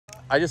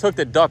I just hooked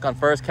a duck on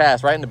first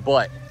cast right in the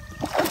butt.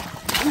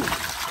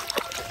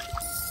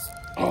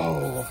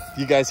 Oh,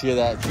 you guys hear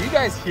that? Do you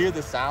guys hear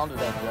the sound of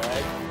that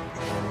drag?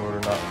 Trolling motor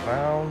not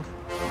found.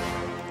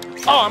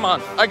 Oh, I'm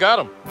on. I got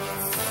him.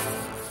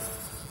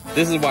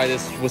 This is why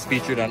this was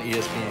featured on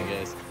ESPN,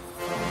 guys.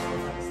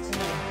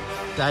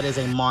 That is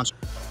a monster.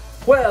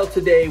 Well,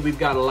 today we've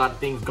got a lot of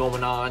things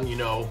going on, you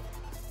know.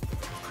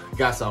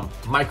 Got some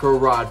micro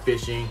rod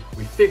fishing.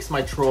 We fixed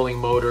my trolling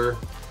motor.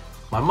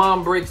 My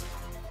mom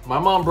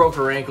broke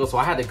her ankle, so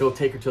I had to go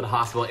take her to the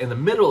hospital in the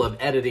middle of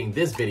editing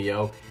this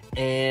video.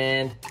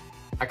 And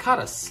I caught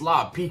a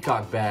slob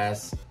peacock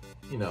bass,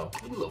 you know,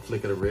 a little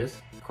flick of the wrist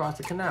across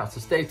the canal.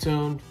 So stay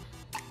tuned.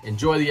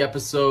 Enjoy the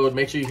episode.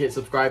 Make sure you hit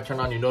subscribe, turn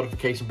on your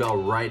notification bell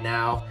right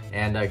now.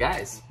 And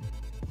guys,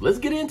 let's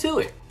get into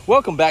it.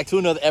 Welcome back to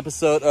another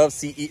episode of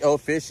CEO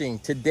Fishing.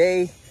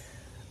 Today,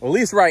 or at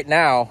least right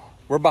now,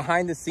 we're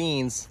behind the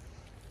scenes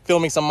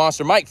filming some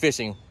Monster Mike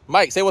fishing.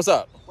 Mike, say what's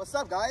up. What's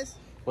up, guys?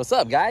 What's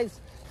up, guys?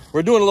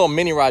 We're doing a little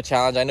mini rod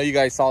challenge. I know you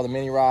guys saw the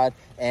mini rod,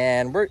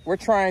 and we're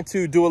trying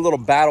to do a little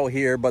battle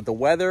here, but the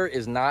weather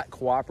is not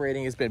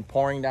cooperating. It's been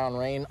pouring down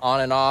rain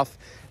on and off,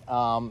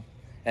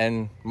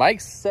 and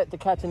Mike's set to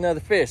catch another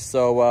fish.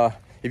 So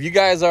if you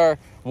guys are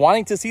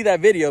wanting to see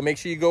that video, make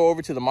sure you go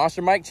over to the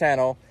Monster Mike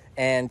channel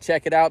and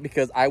check it out,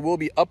 because I will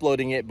be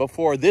uploading it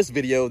before this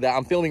video that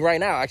I'm filming right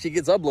now actually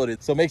gets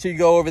uploaded. So make sure you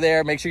go over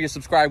there, make sure you're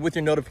subscribed with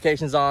your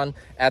notifications on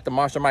at the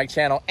Monster Mike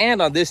channel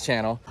and on this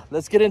channel.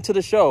 Let's get into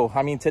the show.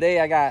 I mean, today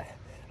I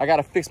got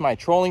to fix my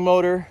trolling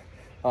motor.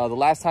 The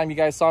last time you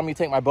guys saw me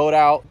take my boat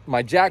out,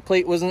 my jack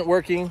plate wasn't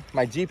working,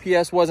 my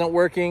GPS wasn't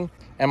working,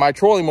 and my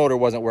trolling motor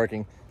wasn't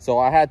working. So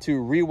I had to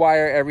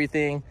rewire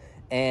everything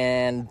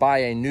and buy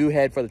a new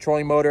head for the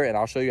trolling motor, and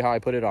I'll show you how I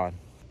put it on.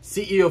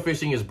 CEO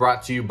Fishing is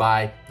brought to you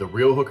by The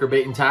Real Hooker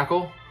Bait and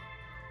Tackle,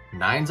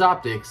 Nines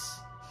Optics,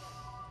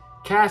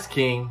 Cast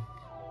King,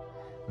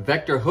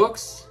 Vector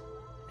Hooks,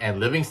 and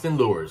Livingston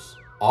Lures.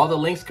 All the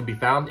links can be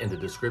found in the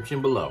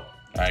description below.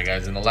 All right,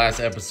 guys, in the last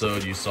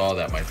episode, you saw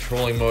that my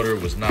trolling motor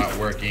was not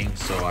working,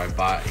 so I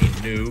bought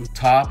a new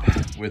top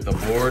with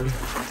a board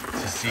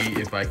to see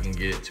if I can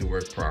get it to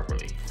work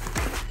properly.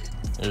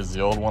 Here's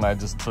the old one I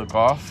just took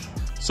off.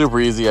 Super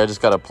easy. I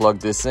just got to plug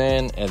this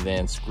in and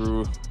then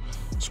screw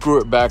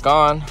it back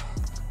on.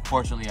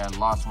 Fortunately, I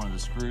lost one of the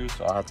screws,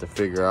 so I'll have to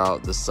figure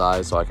out the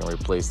size so I can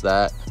replace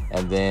that.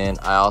 And then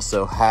I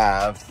also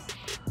have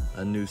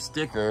a new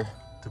sticker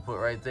to put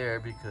right there,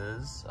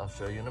 because I'll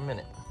show you in a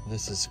minute.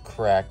 This is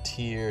cracked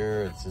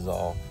here. This is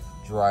all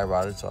dry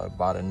rotted, so I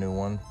bought a new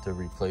one to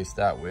replace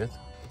that with.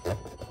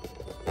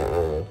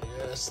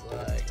 Just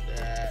like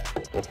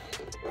that.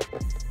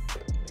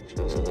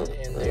 Just get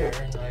it in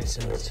there nice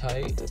and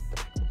tight.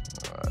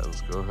 All right,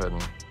 let's go ahead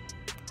and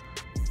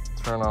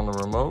turn on the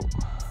remote.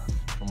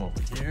 Come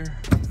over here.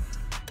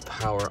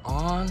 Power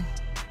on.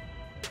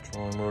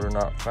 Trolling motor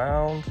not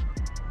found.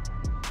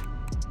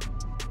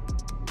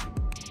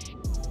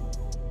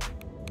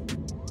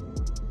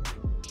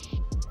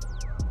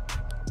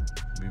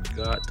 We've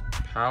got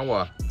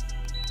power.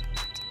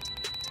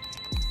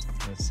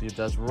 Let's see if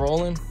that's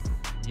rolling.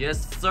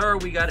 Yes, sir,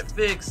 we got it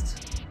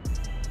fixed.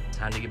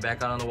 Time to get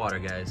back out on the water,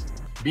 guys.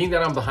 Being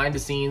that I'm behind the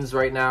scenes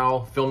right now,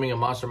 filming a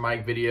Monster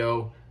Mike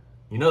video,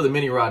 you know the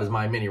mini rod is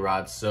my mini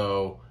rod,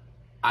 so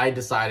I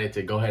decided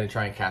to go ahead and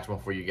try and catch one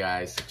for you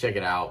guys. Check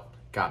it out.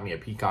 Got me a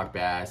peacock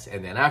bass.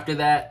 And then after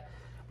that,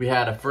 we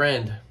had a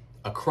friend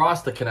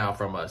across the canal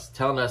from us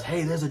telling us,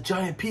 hey, there's a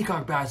giant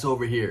peacock bass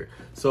over here.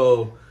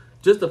 So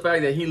just the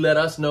fact that he let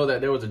us know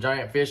that there was a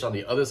giant fish on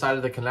the other side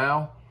of the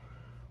canal,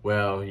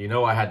 well, you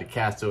know, I had to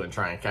cast to it and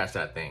try and catch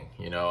that thing.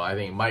 You know, I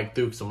think Mike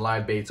threw some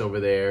live baits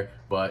over there,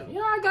 but you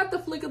know, I got the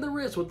flick of the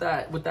wrist with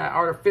that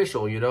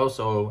artificial, you know.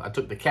 So I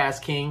took the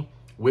Cast King,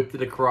 whipped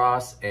it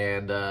across,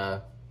 and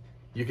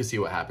you can see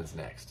what happens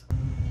next.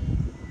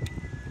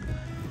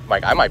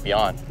 Mike, I might be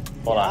on.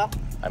 Hold on.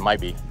 I might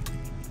be.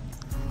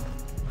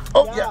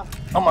 Oh, yeah.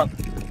 Come on.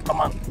 Come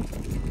on.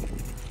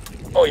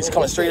 Oh, he's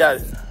coming straight at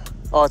it.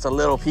 Oh, it's a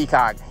little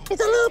peacock.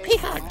 It's a little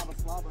peacock.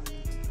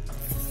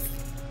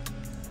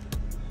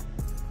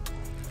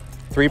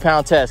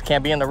 3-pound test.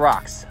 Can't be in the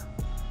rocks.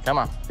 Come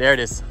on. There it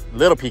is.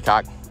 Little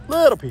peacock.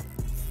 Little peacock.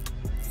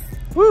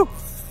 Woo.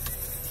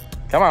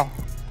 Come on.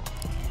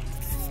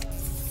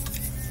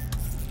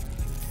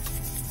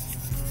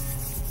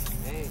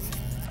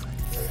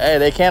 Hey,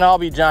 they can't all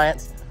be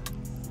giants.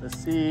 Let's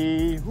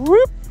see.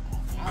 Whoop.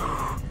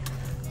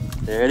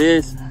 There it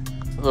is.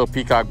 A little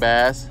peacock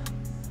bass.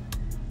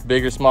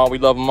 Big or small, we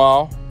love them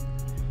all.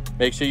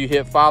 Make sure you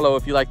hit follow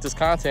if you like this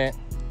content.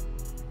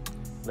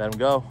 Let them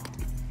go.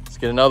 Let's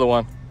get another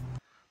one.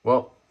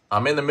 Well,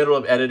 I'm in the middle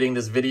of editing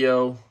this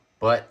video,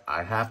 but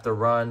I have to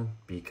run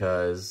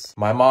because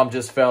my mom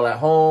just fell at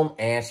home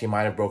and she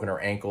might have broken her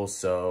ankle.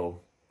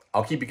 So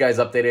I'll keep you guys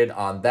updated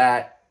on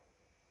that,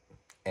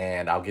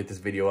 and I'll get this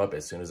video up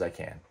as soon as I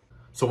can.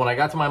 So when I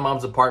got to my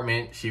mom's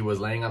apartment, she was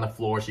laying on the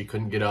floor. She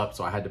couldn't get up,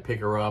 so I had to pick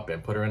her up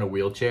and put her in a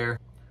wheelchair.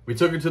 We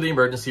took her to the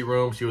emergency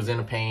room. She was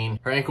in pain.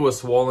 Her ankle was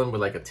swollen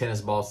with like a tennis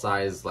ball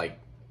size, like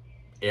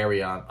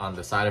area on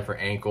the side of her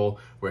ankle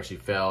where she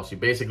fell. She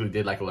basically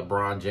did like a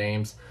LeBron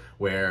James,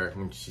 where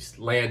when she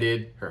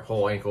landed, her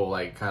whole ankle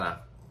like kind of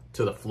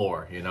to the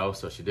floor, you know?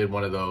 So she did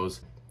one of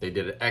those. They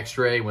did an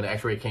x-ray. When the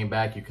x-ray came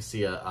back, you could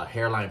see a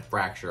hairline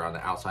fracture on the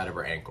outside of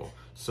her ankle.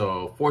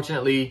 So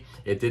fortunately,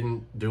 it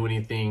didn't do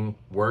anything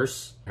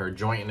worse. Her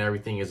joint and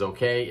everything is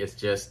okay. It's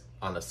just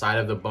on the side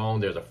of the bone,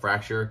 there's a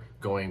fracture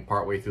going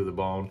partway through the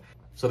bone.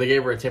 So they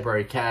gave her a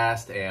temporary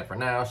cast, and for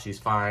now, she's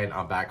fine.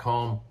 I'm back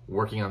home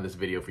working on this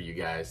video for you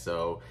guys.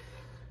 So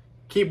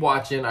keep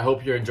watching. I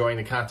hope you're enjoying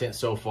the content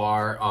so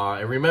far.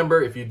 And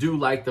remember, if you do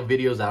like the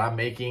videos that I'm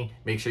making,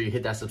 make sure you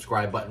hit that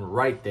subscribe button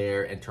right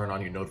there and turn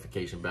on your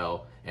notification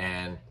bell.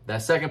 And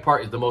that second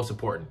part is the most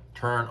important.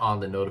 Turn on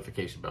the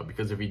notification bell,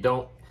 because if you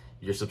don't,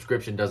 your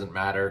subscription doesn't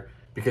matter,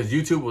 because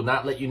YouTube will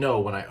not let you know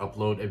when I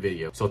upload a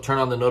video. So turn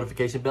on the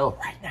notification bell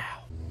right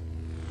now.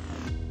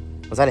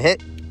 Was that a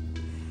hit?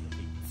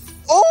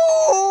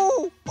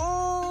 Oh!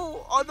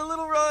 Oh! On the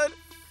little rod.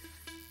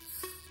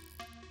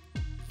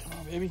 Come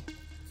on, baby.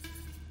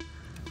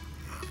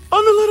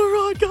 On the little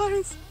rod,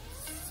 guys.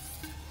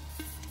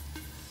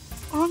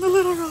 On the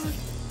little rod.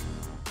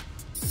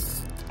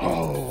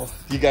 Oh,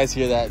 do you guys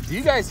hear that? Do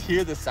you guys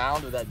hear the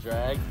sound of that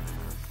drag?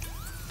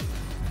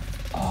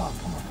 Oh,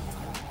 come on.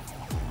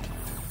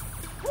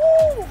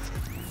 Woo!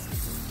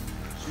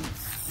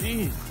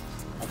 Jeez.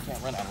 I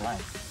can't run out of line.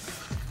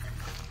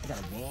 I got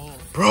a game.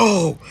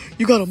 Bro,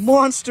 you got a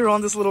monster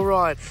on this little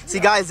rod. See,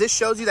 guys, this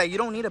shows you that you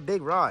don't need a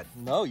big rod.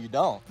 No, you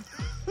don't.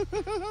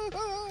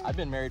 I've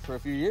been married for a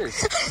few years.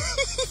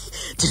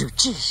 Come on,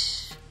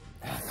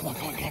 come on,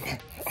 come on, come on.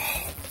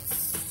 Oh.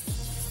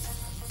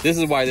 This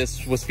is why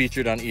this was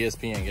featured on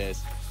ESPN,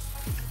 guys.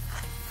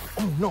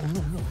 Oh, no, no,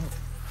 no, no.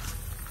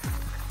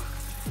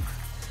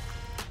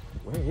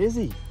 Where is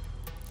he?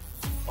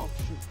 Oh,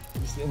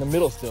 shoot. He's in the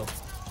middle still.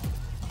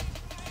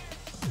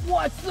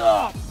 What's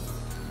up?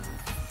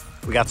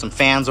 We got some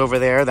fans over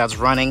there that's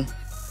running.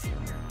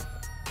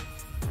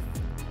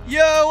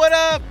 Yo, what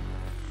up?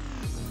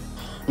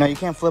 No, you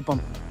can't flip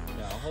them.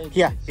 Yeah, I'll hold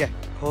yeah,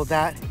 hold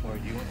that. Or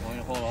you want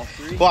to hold all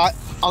three? Well,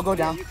 I'll go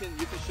down. You can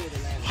show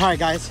the land. All right,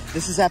 guys,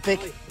 this is epic.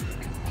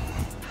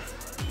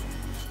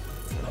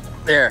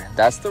 There,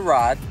 that's the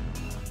rod.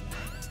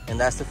 And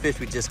that's the fish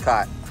we just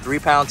caught.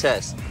 3-pound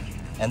test.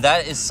 And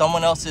that is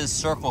someone else's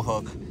circle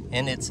hook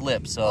in its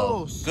lip.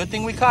 So good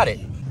thing we caught it.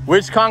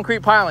 Which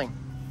concrete piling?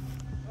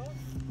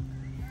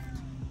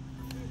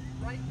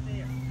 Right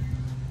there.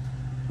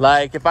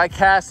 Like if I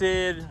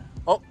casted,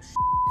 oh,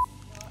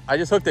 I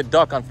just hooked a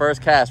duck on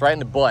first cast right in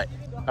the butt.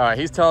 All right,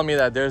 he's telling me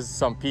that there's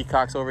some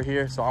peacocks over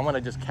here, so I'm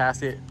gonna just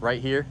cast it right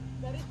here.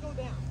 Let it go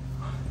down.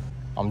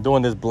 I'm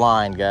doing this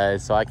blind,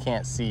 guys, so I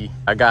can't see.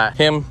 I got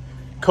him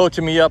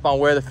coaching me up on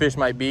where the fish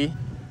might be.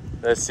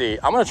 Let's see.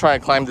 I'm gonna try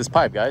and climb this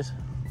pipe, guys.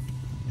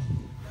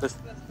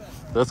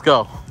 Let's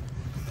go.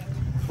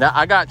 Now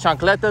I got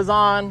chancletas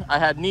on. I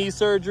had knee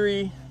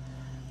surgery.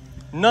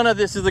 None of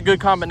this is a good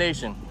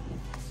combination.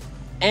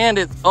 And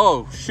it's,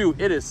 oh shoot,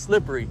 it is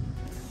slippery.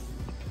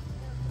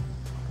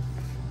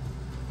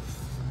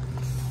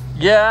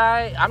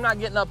 Yeah, I'm not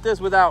getting up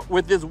this with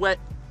this wet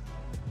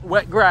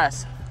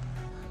grass.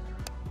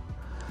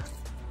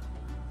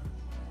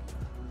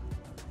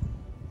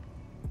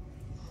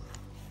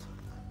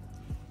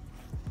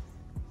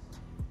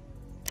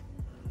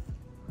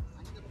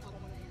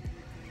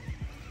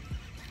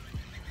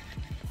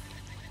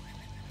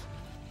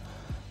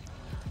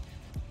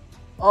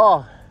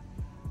 Oh,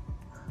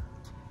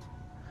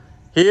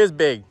 he is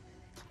big.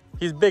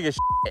 He's big as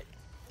shit.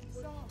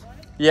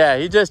 Yeah,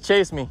 he just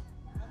chased me.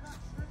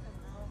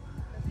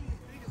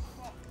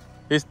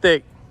 He's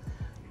thick.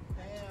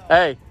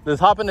 Hey, let's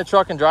hop in the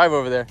truck and drive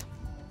over there.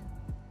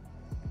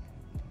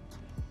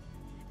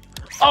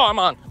 Oh, I'm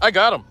on. I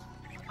got him.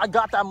 I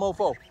got that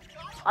mofo.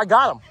 I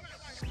got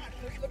him.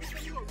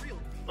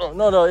 Oh,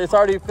 no, it's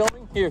already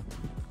filming. Here.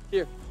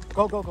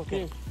 Go.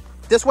 Here.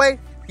 This way?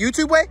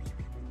 YouTube way?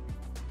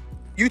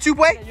 YouTube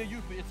way? Yeah,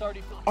 it's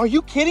already filming. Are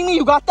you kidding me?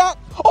 You got that?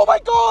 Oh my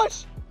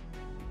gosh!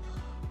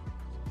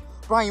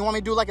 Brian, you want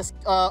me to do like a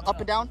up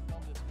and down?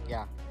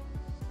 Yeah.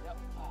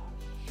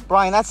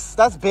 Brian,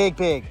 that's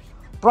big.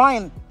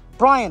 Brian,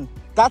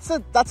 that's a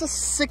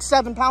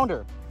 6-7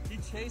 pounder. He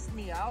chased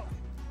me out.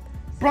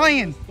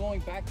 Brian, Going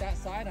back that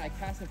side, I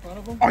cast in front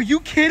of him. are you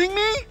kidding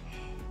me?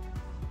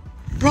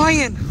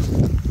 Brian.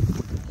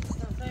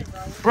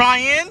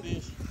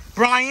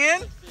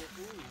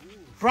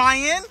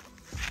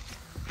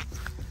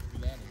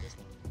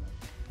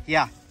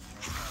 Yeah.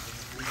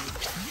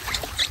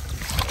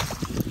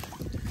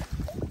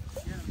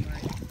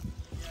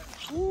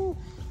 Woo.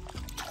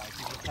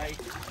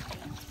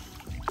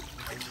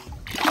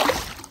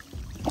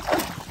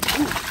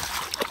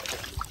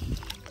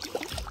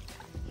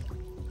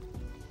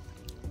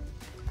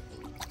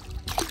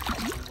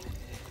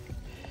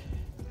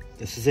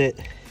 This is it.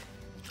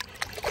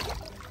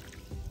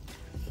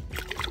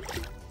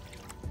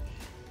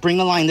 Bring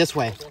the line this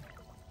way.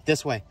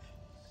 This way.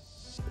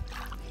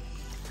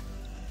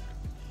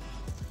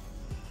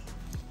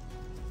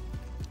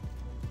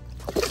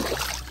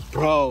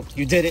 Bro,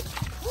 you did it.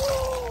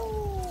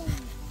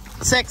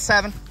 6,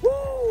 7.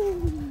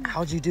 Woo.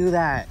 How'd you do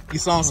that? You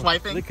saw him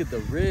swiping? Look at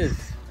the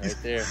wrist right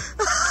there.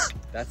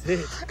 That's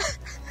it.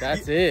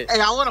 That's it. Hey,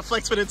 I want to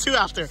flex with it too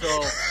after.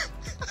 So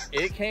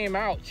it came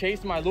out,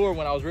 chased my lure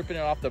when I was ripping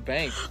it off the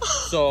bank.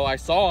 So I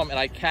saw him and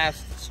I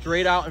cast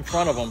straight out in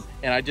front of him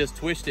and I just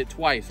twitched it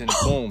twice and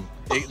boom,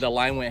 the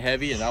line went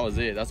heavy and that was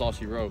it. That's all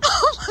she wrote.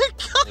 Oh my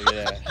God. Look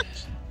at that.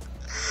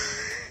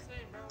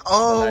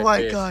 Oh Nice my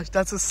fish. gosh,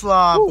 that's a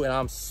slob. Ooh, and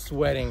I'm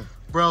sweating.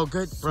 Bro,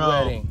 good,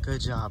 bro. Sweating.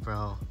 Good job,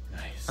 bro.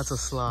 Nice. That's a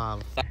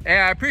slob. Hey,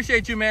 I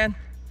appreciate you, man.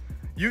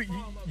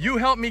 You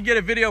helped me get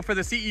a video for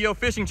the CEO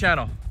fishing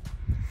channel.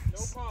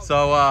 No problem.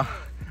 So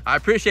I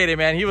appreciate it,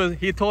 man.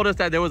 He told us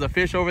that there was a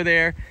fish over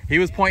there. He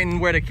was pointing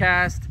where to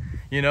cast.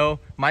 You know,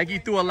 Mikey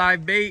threw a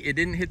live bait. It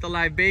didn't hit the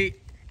live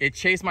bait. It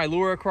chased my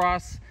lure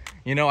across.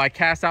 You know, I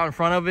cast out in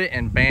front of it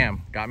and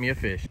bam, got me a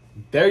fish.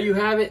 There you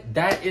have it.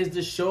 That is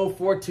the show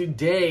for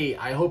today.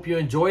 I hope you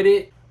enjoyed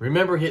it.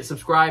 Remember, hit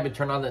subscribe and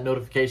turn on that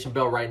notification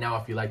bell right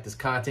now if you like this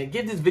content.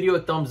 Give this video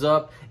a thumbs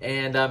up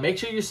and make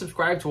sure you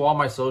subscribe to all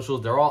my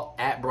socials. They're all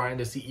at Brian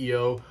the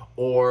CEO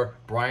or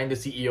Brian the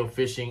CEO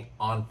Fishing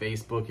on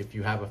Facebook if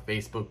you have a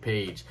Facebook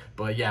page.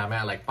 But yeah, I'm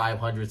at like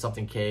 500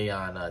 something K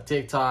on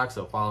TikTok,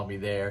 so follow me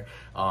there.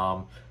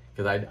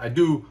 Because I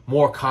do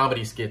more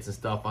comedy skits and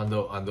stuff on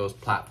those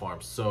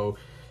platforms. So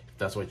if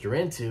that's what you're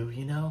into,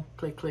 you know,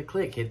 click, click,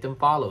 click, hit them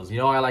follows. You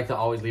know, I like to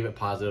always leave it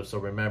positive. So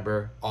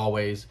remember,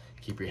 always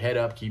keep your head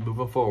up, keep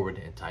moving forward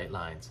in tight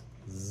lines.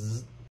 Zzz.